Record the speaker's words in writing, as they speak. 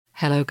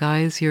Hello,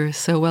 guys. You're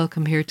so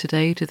welcome here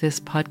today to this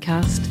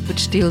podcast,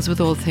 which deals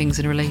with all things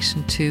in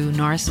relation to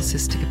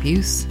narcissistic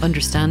abuse,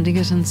 understanding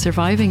it and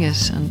surviving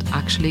it, and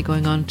actually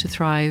going on to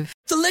thrive.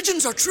 The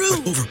legends are true.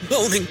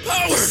 Overwhelming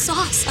power. The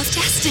sauce of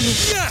destiny.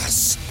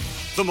 Yes!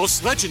 The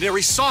most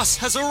legendary sauce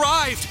has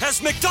arrived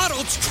as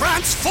McDonald's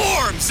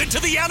transforms into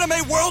the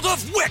anime world of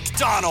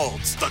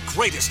WickDonald's. The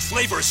greatest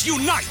flavors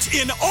unite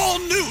in all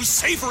new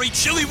savory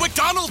chili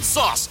McDonald's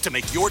sauce to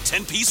make your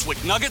 10-piece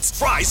Wick Nuggets,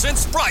 fries, and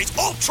Sprite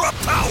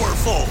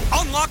ultra-powerful.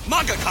 Unlock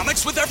manga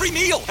comics with every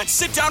meal and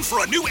sit down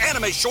for a new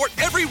anime short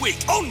every week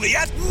only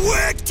at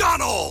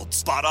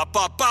WickDonald's.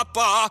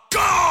 Ba-da-ba-ba-ba,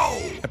 go!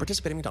 At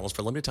participating McDonald's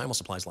for a limited time while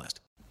supplies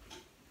last.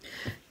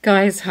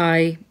 Guys,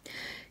 hi.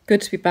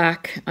 Good to be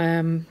back.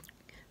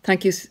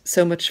 Thank you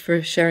so much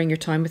for sharing your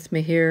time with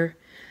me here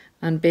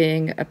and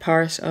being a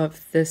part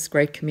of this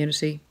great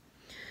community.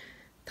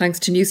 Thanks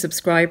to new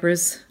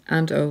subscribers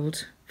and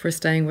old for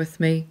staying with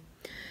me.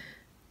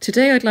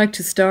 Today I'd like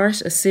to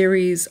start a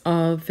series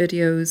of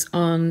videos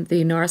on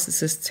the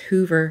narcissist's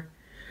Hoover.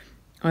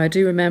 I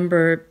do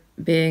remember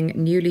being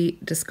newly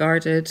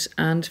discarded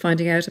and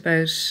finding out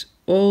about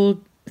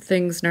all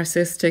things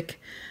narcissistic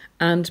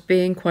and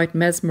being quite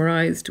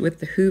mesmerised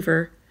with the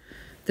Hoover.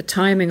 The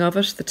timing of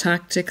it, the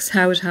tactics,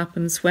 how it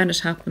happens, when it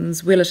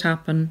happens, will it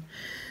happen?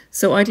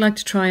 So I'd like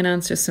to try and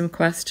answer some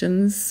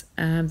questions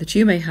that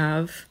you may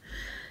have.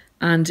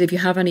 And if you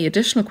have any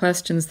additional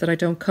questions that I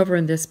don't cover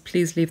in this,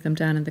 please leave them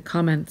down in the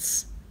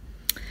comments.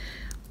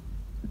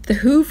 The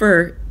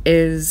Hoover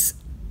is,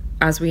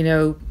 as we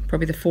know,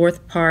 probably the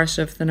fourth part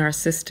of the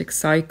narcissistic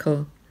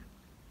cycle.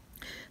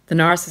 The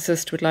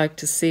narcissist would like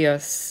to see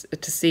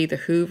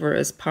the Hoover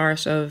as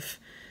part of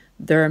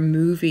their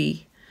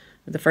movie.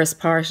 The first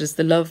part is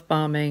the love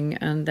bombing,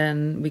 and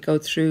then we go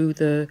through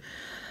the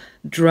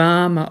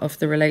drama of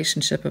the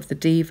relationship of the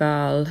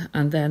deval,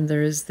 and then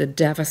there is the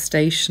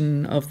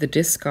devastation of the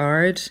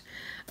discard,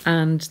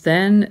 and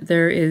then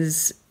there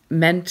is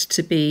meant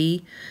to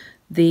be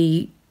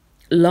the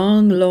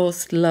long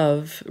lost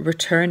love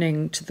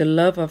returning to the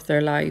love of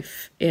their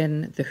life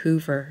in the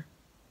Hoover.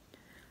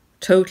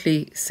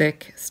 Totally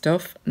sick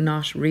stuff,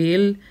 not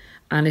real.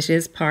 And it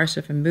is part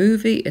of a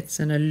movie, it's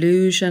an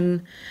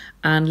illusion,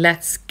 and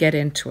let's get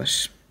into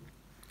it.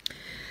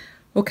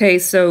 Okay,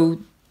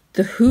 so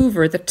the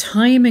Hoover, the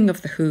timing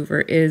of the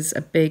Hoover is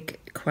a big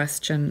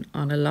question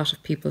on a lot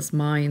of people's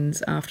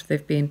minds after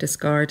they've been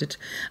discarded.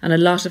 And a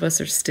lot of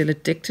us are still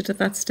addicted at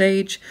that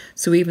stage.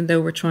 So even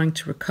though we're trying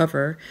to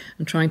recover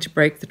and trying to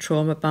break the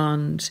trauma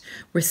bond,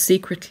 we're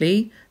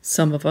secretly,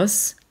 some of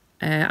us,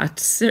 at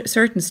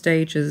certain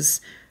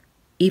stages,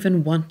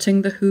 even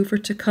wanting the Hoover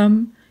to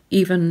come,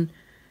 even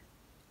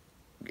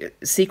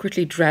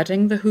secretly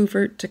dreading the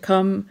Hoover to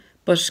come,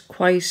 but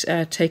quite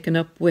taken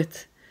up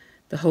with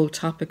the whole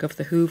topic of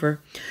the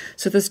Hoover.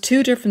 So there's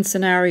two different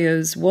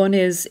scenarios. One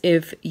is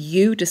if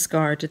you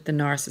discarded the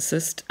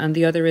narcissist, and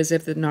the other is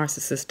if the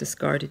narcissist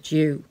discarded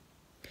you.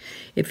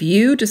 If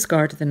you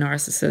discarded the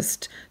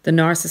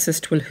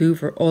narcissist will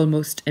Hoover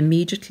almost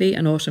immediately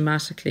and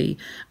automatically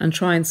and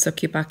try and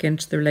suck you back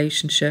into the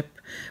relationship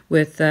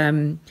with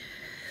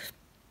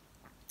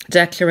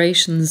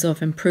declarations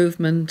of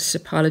improvement,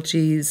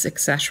 apologies,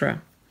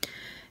 etc.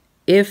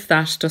 If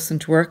that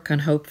doesn't work,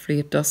 and hopefully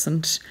it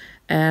doesn't,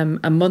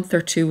 a month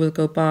or two will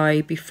go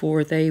by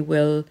before they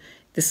will,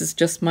 this is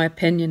just my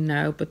opinion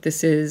now, but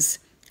this is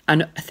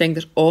a thing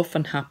that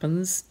often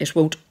happens. It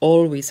won't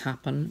always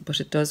happen, but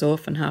it does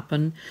often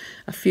happen.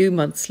 A few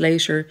months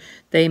later,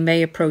 they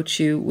may approach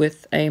you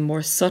with a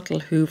more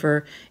subtle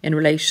Hoover in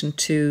relation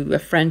to a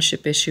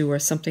friendship issue or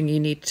something you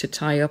need to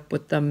tie up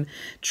with them.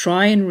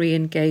 Try and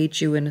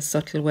re-engage you in a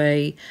subtle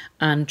way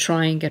and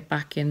try and get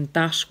back in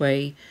that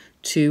way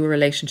to a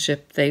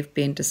relationship they've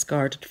been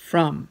discarded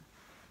from.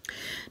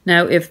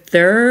 Now, if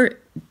they're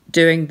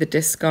doing the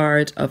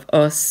discard of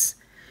us,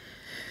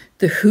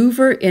 the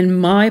Hoover, in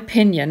my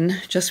opinion,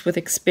 just with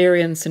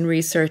experience and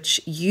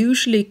research,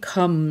 usually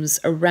comes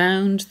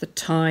around the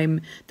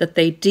time that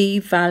they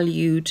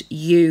devalued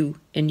you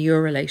in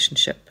your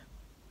relationship.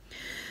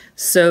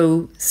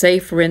 So, say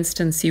for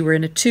instance, you were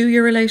in a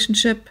 2-year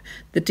relationship,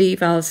 the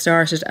deval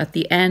started at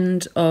the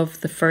end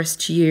of the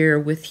first year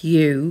with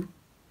you,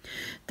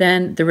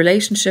 then the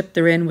relationship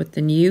they're in with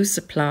the new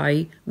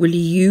supply will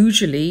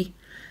usually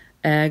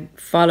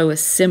follow a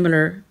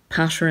similar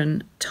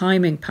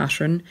timing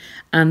pattern,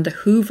 and the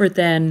Hoover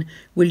then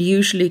will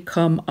usually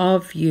come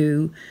of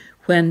you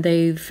when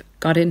they've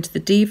got into the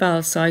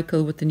deval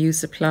cycle with the new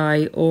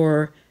supply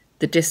or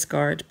the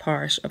discard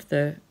part of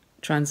the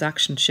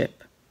transaction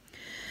ship.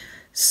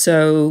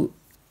 So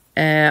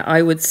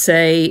I would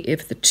say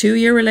if the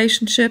 2-year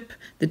relationship,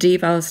 the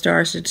deval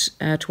started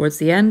towards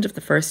the end of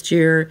the first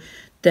year,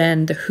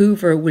 then the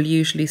Hoover will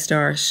usually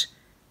start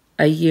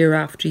a year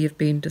after you've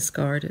been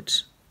discarded.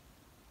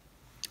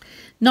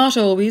 Not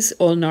always.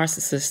 All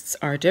narcissists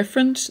are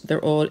different.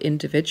 They're all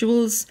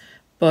individuals,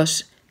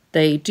 but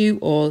they do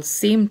all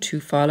seem to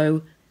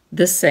follow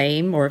the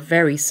same or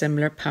very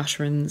similar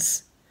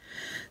patterns.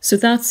 So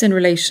that's in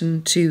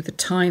relation to the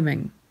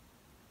timing.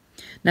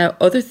 Now,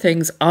 other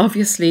things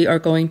obviously are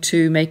going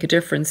to make a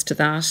difference to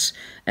that,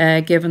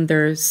 given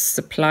their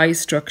supply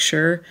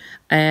structure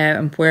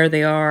and where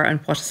they are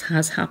and what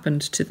has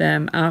happened to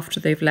them after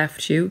they've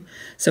left you.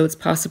 So it's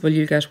possible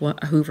you'll get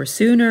a Hoover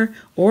sooner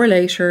or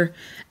later.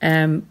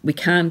 We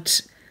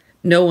can't,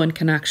 no one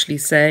can actually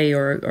say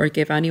or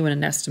give anyone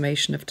an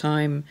estimation of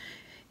time,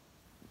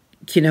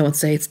 and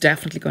say it's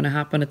definitely going to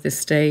happen at this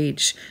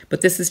stage.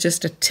 But this is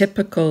just a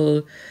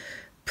typical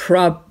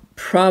probable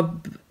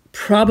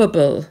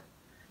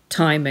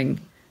timing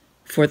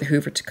for the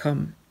Hoover to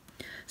come.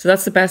 So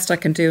that's the best I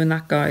can do in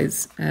that,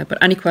 guys. But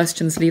any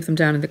questions, leave them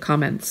down in the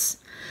comments.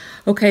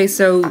 Okay,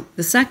 so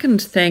the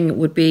second thing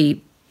would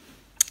be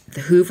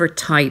the Hoover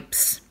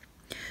types.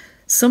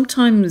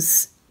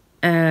 Sometimes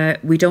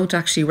we don't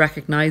actually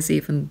recognize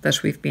even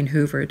that we've been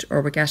hoovered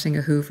or we're getting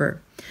a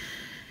Hoover.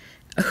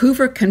 A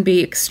Hoover can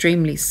be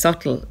extremely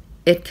subtle.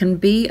 It can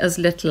be as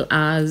little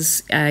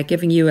as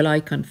giving you a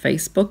like on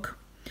Facebook,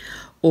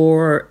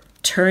 or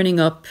turning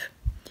up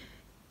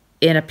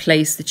in a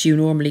place that you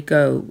normally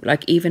go,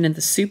 like even in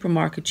the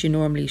supermarket you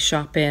normally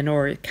shop in,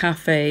 or a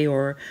cafe,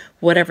 or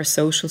whatever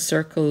social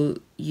circle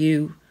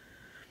you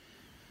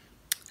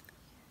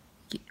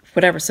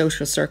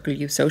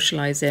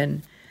socialize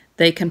in.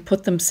 The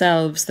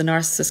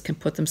narcissist can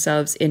put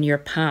themselves in your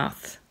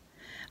path,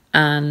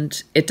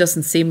 and it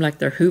doesn't seem like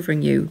they're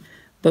hoovering you,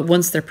 but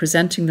once they're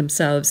presenting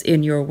themselves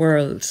in your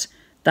world,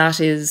 that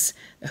is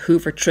a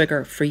Hoover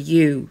trigger for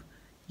you.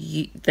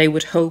 They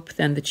would hope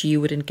then that you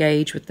would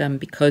engage with them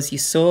because you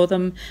saw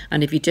them,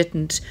 and if you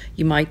didn't,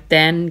 you might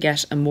then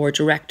get a more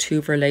direct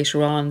Hoover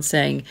later on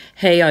saying,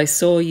 hey, I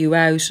saw you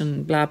out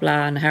and blah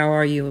blah, and how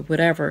are you,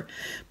 whatever.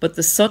 But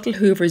the subtle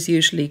Hoovers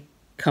usually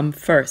come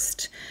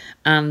first,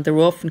 and they're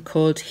often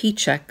called heat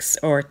checks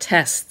or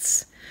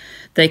tests.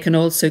 They can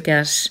also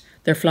get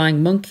their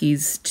flying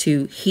monkeys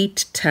to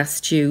heat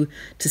test you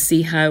to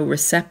see how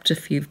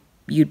receptive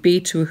you'd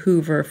be to a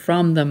Hoover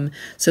from them,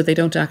 so they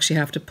don't actually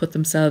have to put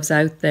themselves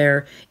out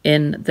there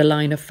in the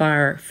line of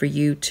fire for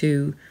you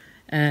to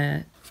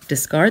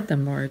discard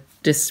them or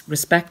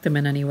disrespect them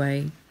in any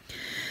way.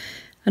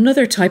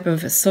 Another type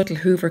of a subtle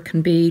Hoover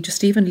can be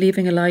just even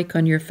leaving a like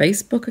on your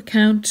Facebook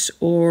account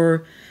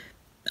or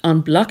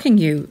unblocking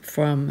you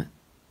from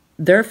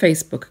their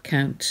Facebook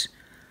account.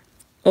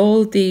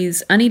 All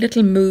these, any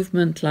little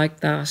movement like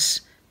that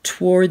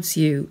towards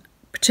you,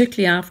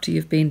 particularly after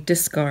you've been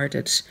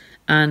discarded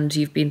and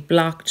you've been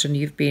blocked and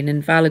you've been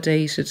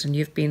invalidated and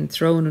you've been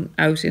thrown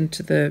out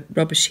into the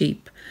rubbish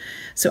heap.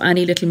 So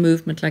any little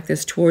movement like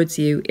this towards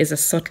you is a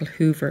subtle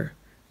Hoover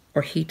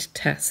or heat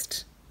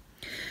test.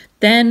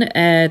 Then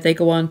they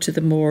go on to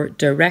the more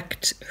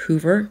direct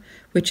Hoover,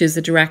 which is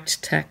a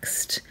direct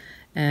text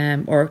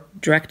or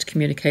direct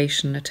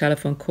communication, a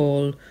telephone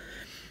call.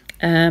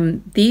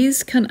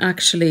 These can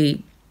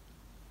actually,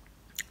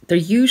 they're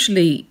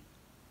usually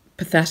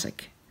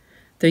pathetic.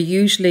 They're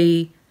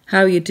usually,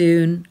 how you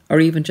doing? Or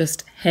even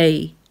just,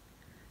 hey.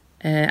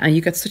 And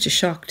you get such a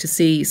shock to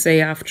see,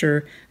 say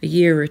after a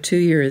year or 2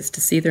 years,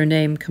 to see their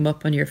name come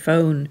up on your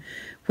phone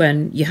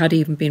when you had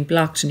even been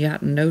blocked and you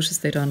hadn't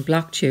noticed they'd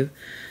unblocked you.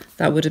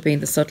 That would have been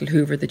the subtle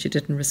Hoover that you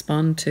didn't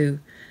respond to.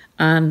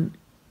 And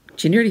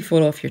you nearly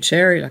fall off your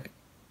chair. You're like,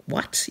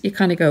 what? You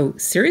kind of go,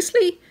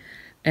 seriously?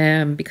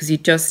 Because you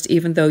just,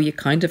 even though you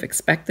kind of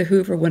expect the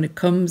Hoover, when it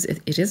comes,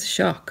 it is a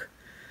shock.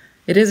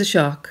 It is a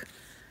shock.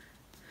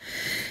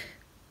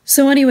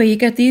 So anyway, you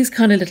get these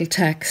kind of little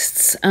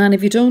texts, and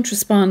if you don't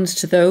respond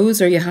to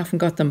those, or you haven't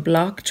got them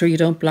blocked, or you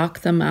don't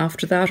block them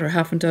after that, or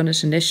haven't done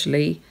it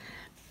initially,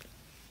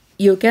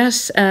 you'll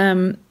get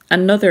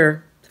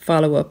another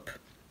follow-up,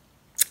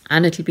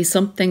 and it'll be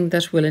something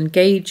that will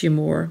engage you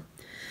more.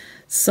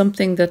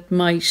 Something that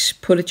might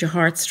pull at your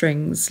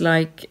heartstrings,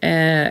 like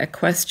a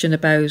question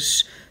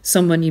about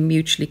someone you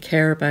mutually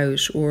care about,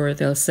 or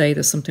they'll say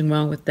there's something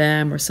wrong with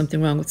them or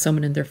something wrong with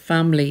someone in their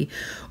family,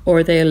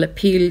 or they'll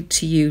appeal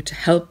to you to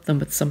help them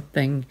with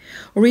something,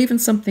 or even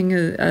something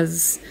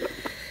as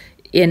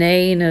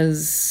inane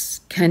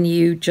as, can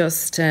you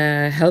just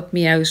help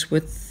me out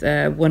with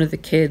one of the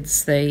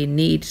kids? They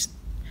need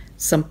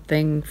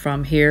something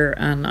from here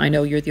and I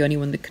know you're the only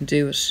one that can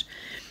do it.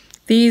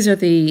 These are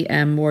the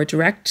more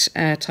direct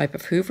type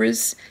of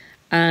Hoovers,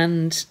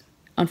 and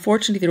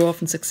unfortunately they're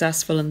often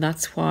successful, and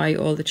that's why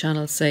all the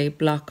channels say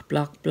block,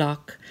 block,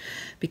 block,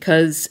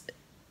 because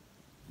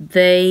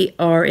they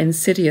are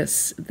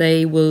insidious.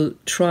 They will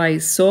try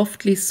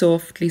softly,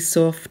 softly,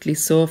 softly,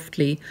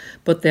 softly,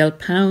 but they'll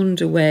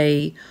pound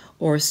away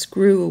or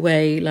screw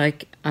away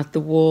like at the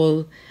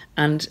wall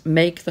and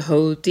make the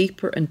hole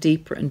deeper and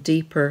deeper and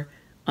deeper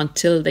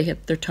until they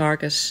hit their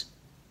target,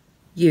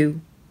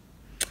 you.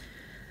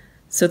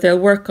 So they'll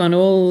work on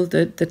all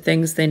the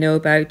things they know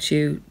about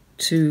you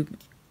to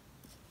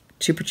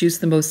produce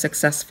the most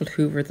successful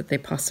Hoover that they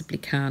possibly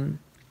can.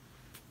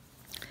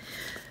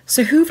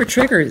 So Hoover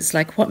triggers,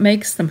 like what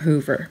makes them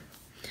Hoover?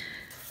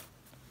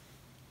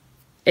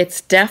 It's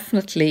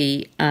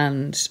definitely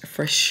and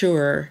for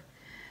sure,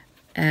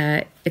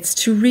 it's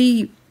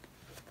to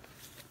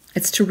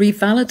It's to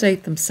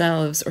revalidate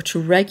themselves or to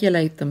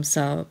regulate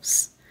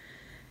themselves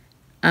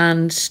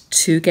and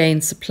to gain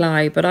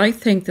supply. But I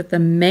think that the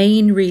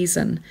main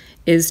reason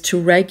is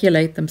to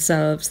regulate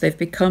themselves. They've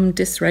become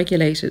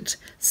dysregulated.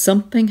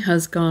 Something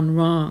has gone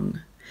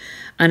wrong.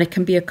 And it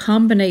can be a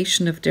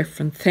combination of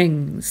different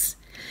things.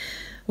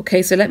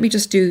 Okay, so let me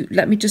just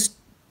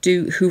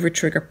do Hoover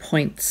trigger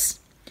points.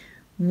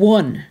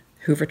 One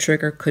Hoover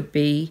trigger could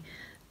be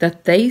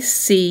that they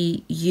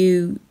see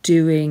you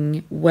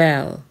doing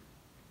well.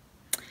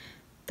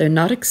 They're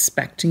not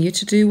expecting you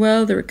to do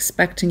well, they're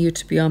expecting you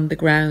to be on the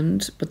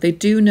ground, but they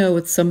do know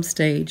at some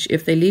stage,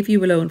 if they leave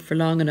you alone for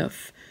long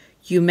enough,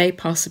 you may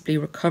possibly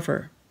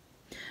recover.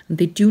 And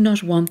they do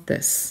not want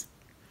this.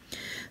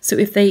 So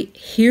if they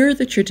hear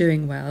that you're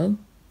doing well,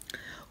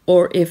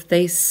 or if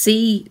they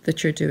see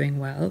that you're doing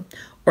well,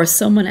 or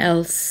someone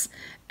else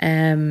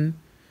has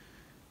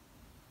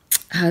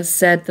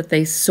said that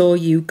they saw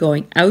you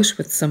going out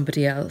with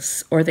somebody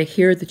else, or they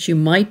hear that you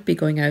might be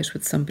going out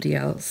with somebody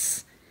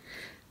else,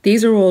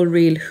 these are all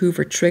real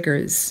Hoover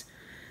triggers.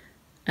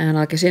 And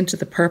I'll get into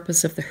the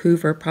purpose of the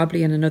Hoover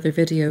probably in another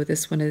video.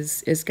 This one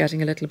is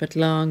getting a little bit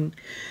long.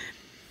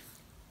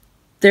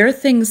 There are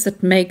things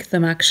that make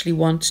them actually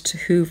want to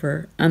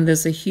Hoover, and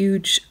there's a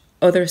huge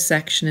other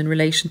section in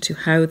relation to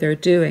how they're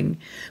doing.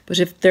 But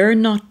if they're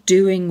not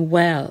doing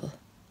well,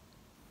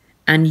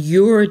 and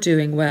you're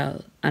doing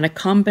well, and a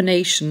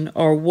combination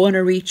or one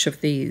or each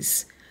of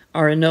these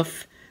are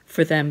enough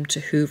for them to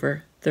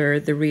Hoover, they're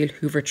the real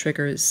Hoover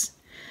triggers.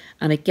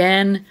 And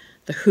again,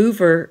 the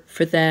Hoover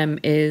for them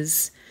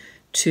is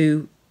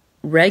to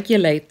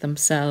regulate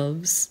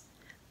themselves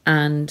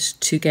and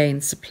to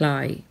gain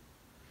supply.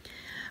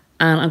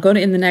 And I'm going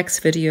to, in the next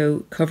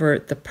video, cover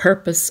the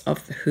purpose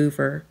of the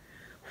Hoover,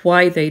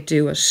 why they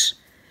do it,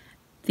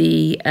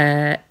 the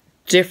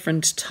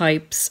different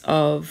types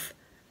of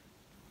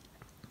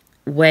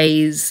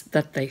ways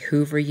that they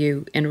Hoover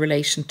you in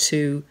relation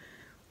to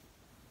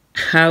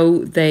how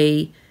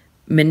they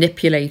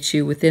manipulate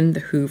you within the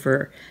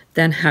Hoover,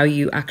 then how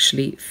you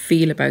actually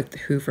feel about the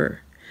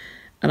Hoover.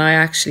 And I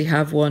actually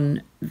have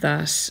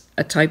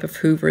a type of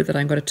Hoover that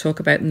I'm going to talk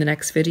about in the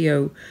next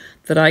video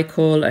that I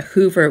call a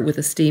Hoover with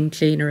a steam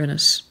cleaner in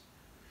it.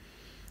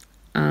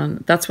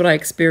 That's what I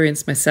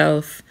experienced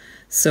myself,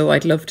 so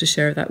I'd love to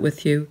share that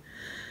with you.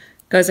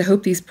 Guys, I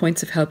hope these points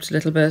have helped a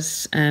little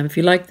bit. If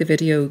you like the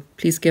video,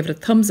 please give it a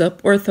thumbs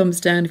up or a thumbs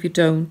down if you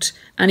don't.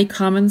 Any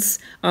comments,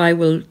 I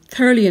will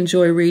thoroughly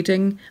enjoy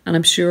reading, and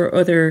I'm sure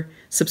other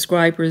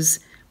subscribers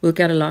will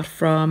get a lot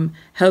from.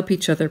 Help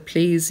each other,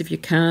 please, if you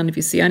can. If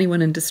you see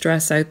anyone in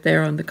distress out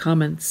there on the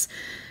comments,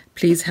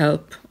 please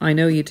help. I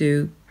know you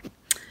do.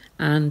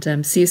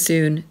 And see you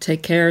soon.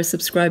 Take care.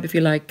 Subscribe if you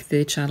like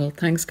the channel.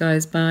 Thanks,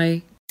 guys.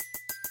 Bye.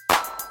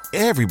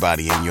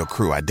 Everybody in your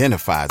crew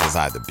identifies as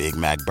either Big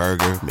Mac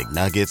Burger,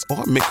 McNuggets,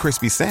 or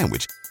McCrispy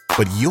Sandwich.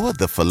 But you're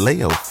the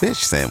Filet-O-Fish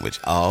Sandwich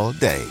all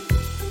day.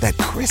 That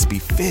crispy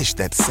fish,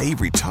 that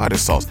savory tartar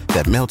sauce,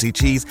 that melty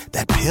cheese,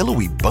 that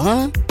pillowy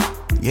bun.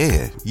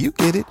 Yeah, you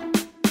get it.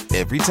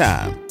 Every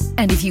time.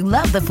 And if you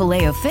love the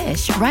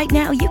Filet-O-Fish, right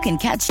now you can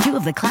catch two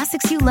of the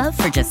classics you love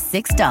for just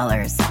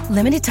 $6.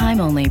 Limited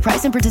time only.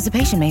 Price and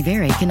participation may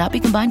vary. Cannot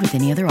be combined with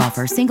any other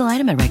offer. Single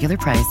item at regular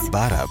price.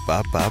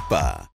 Ba-da-ba-ba-ba.